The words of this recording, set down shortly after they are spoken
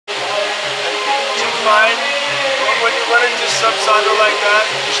mind, when you run into some sadhu like that,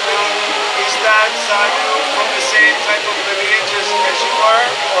 usually is that sadhu from the same type of lineage as you are,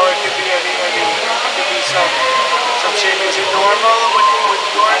 or it could be some shape? Is it normal when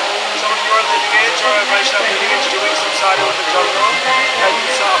you're some of your lineage or a Vaishnava lineage doing some sadhu in the jungle, and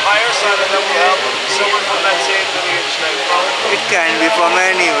it's a higher sadhu that will help someone from that same lineage? It can be from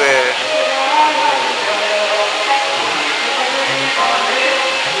anywhere.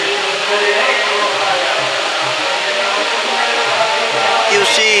 You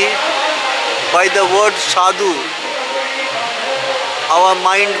see, by the word sadhu, our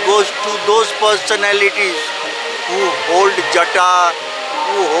mind goes to those personalities who hold jata,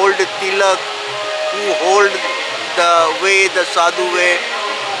 who hold tilak, who hold the way, the sadhu way,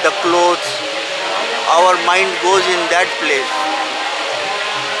 the clothes. Our mind goes in that place.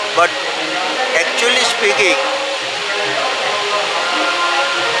 But actually speaking,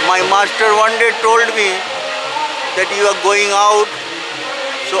 my master one day told me that you are going out,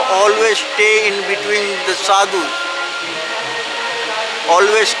 so always stay in between the sadhus.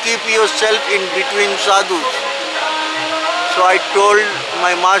 Always keep yourself in between sadhus. So I told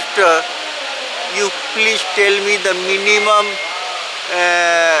my master, you please tell me the minimum,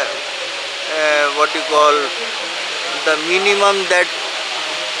 the minimum that,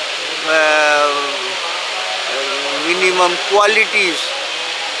 minimum qualities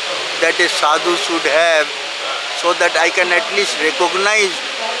that a sadhu should have, so that I can at least recognize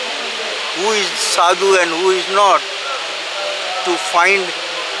who is sadhu and who is not, to find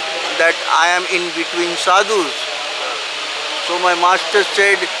that I am in between sadhus. So my master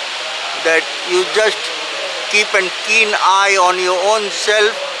said that you just keep a keen eye on your own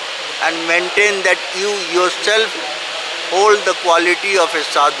self and maintain that you yourself hold the quality of a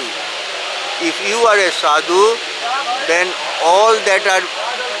sadhu. If you are a sadhu, then all that are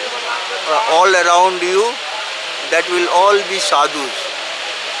all around you, that will all be sadhus.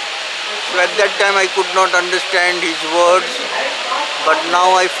 So at that time I could not understand his words, but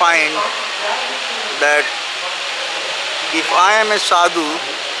now I find that if I am a sadhu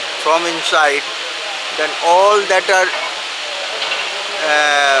from inside, then all that are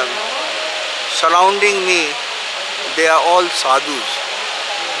surrounding me, they are all sadhus.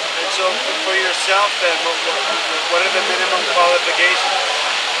 And so for yourself then, what are the minimum qualifications?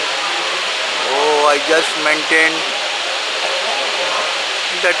 Oh, I just maintain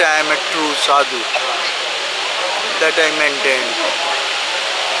that I am a true sadhu. That I maintain.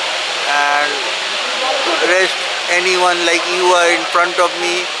 And rest, anyone like you are in front of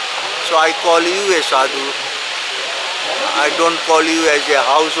me, so I call you a sadhu. I don't call you as a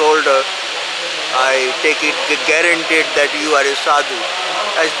householder. I take it guaranteed that you are a sadhu.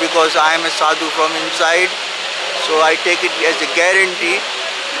 That's because I am a sadhu from inside, so I take it as a guarantee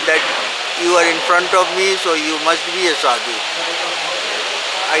that you are in front of me, so you must be a sadhu.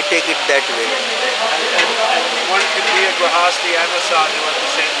 I take it that way. And one could be a grahasti and a sadhu at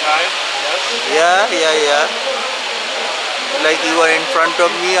the same time, yes? Yeah. Like you are in front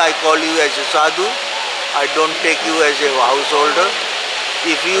of me, I call you as a sadhu. I don't take you as a householder.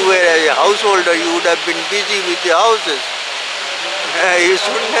 If you were a householder, you would have been busy with the houses. You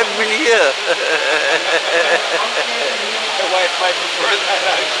shouldn't have been here. The wife might prefer that,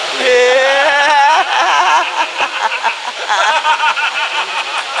 actually.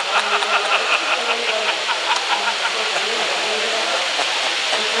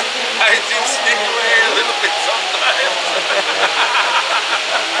 I do sneak away a little bit sometimes.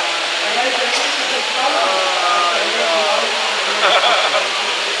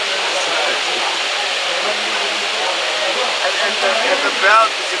 And the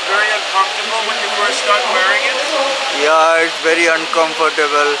belt, is it very uncomfortable when you first start wearing it? Yeah, it's very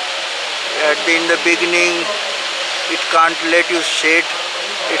uncomfortable. In the beginning, it can't let you sit,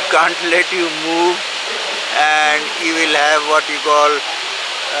 it can't let you move, and you will have what you call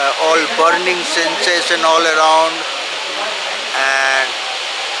all burning sensation all around, and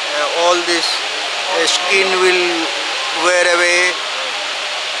all this skin will wear away,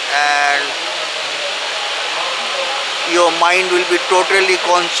 and your mind will be totally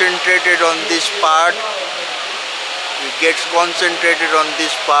concentrated on this part. It gets concentrated on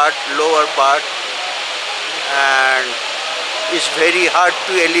this part, lower part, and it's very hard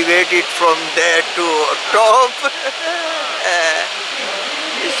to elevate it from there to top.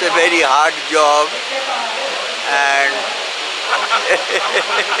 It's a very hard job, and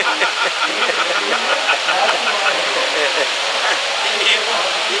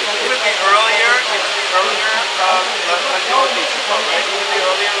Even the earlier Langotis, right? Even the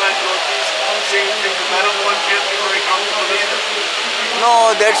earlier Langotis, same thing, the metal one can't be very comfortable either.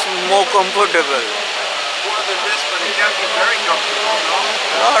 no, that's more comfortable. more than this, but it can't be very comfortable, no?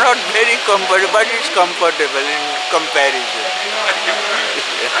 No, not very comfortable, but it's comfortable in comparison.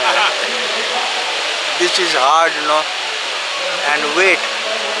 This is hard, and weight,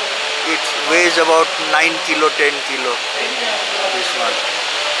 it weighs about 9 kilo, 10 kilo, this one.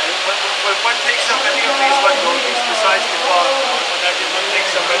 When one takes up any of these yogis besides the cloth, when one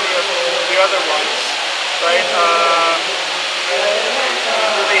takes up any of the other ones, right,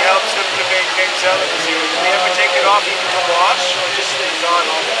 really helps them to maintain celibacy. Do they ever take it off even to wash, or it just stays on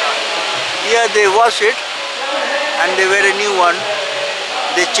all the time? Yeah, they wash it and they wear a new one.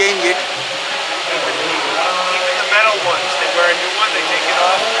 They change it. Even the metal ones, they wear a new one, they take it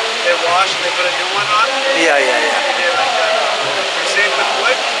off, they wash, and they put a new one on? Yeah. Every day like that. Same with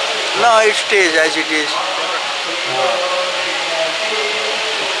wood? No, it stays as it is.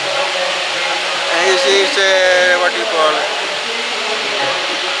 And you see, it's a, what you call it,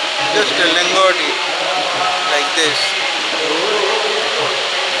 just a lingoti, like this.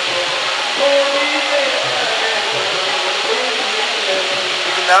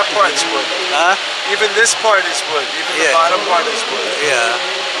 Even that part's wood. Huh? Even this part is wood. Even the bottom part is wood. Yeah.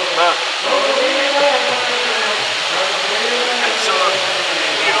 Huh. And so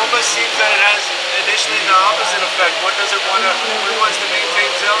it almost seems that it has initially the opposite effect. One wants to maintain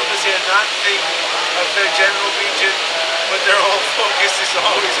celibacy and not think of their genital region, but their whole focus is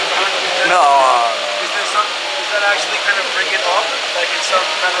always around the No. Does that actually kind of bring it up, like in some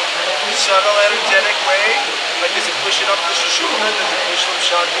kind of subtle energetic way? Like does it push it up to Sushumna? Does it push some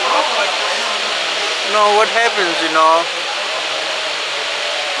Shakti up like this? No, what happens,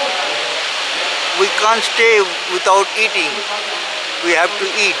 we can't stay without eating. We have to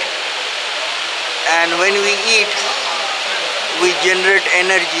eat. And when we eat, we generate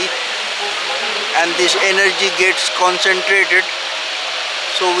energy, and this energy gets concentrated.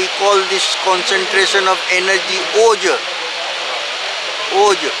 So we call this concentration of energy Oja.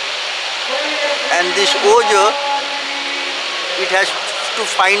 And this Oja, it has to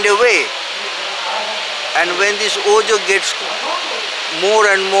find a way. And when this Oja gets more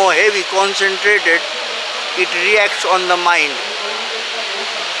and more heavy, concentrated, it reacts on the mind.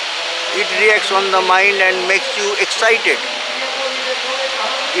 It reacts on the mind and makes you excited.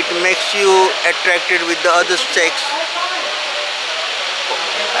 It makes you attracted with the other sex.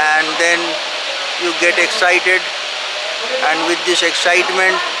 And then you get excited, and with this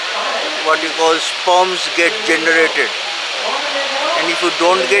excitement, what you call sperms get generated. And if you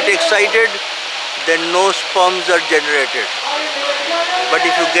don't get excited, then no sperms are generated. But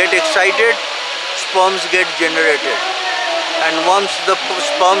if you get excited, sperms get generated. And once the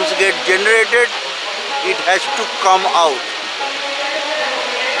sperms get generated, it has to come out.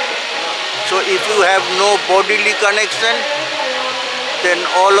 So if you have no bodily connection, then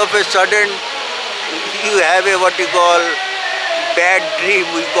all of a sudden you have a what you call bad dream.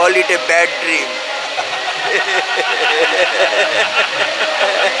 We call it a bad dream.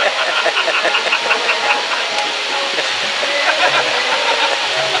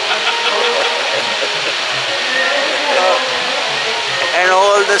 And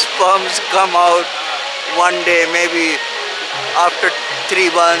all the sperms come out one day, maybe after 3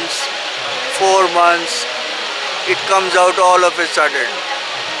 months, 4 months, it comes out all of a sudden.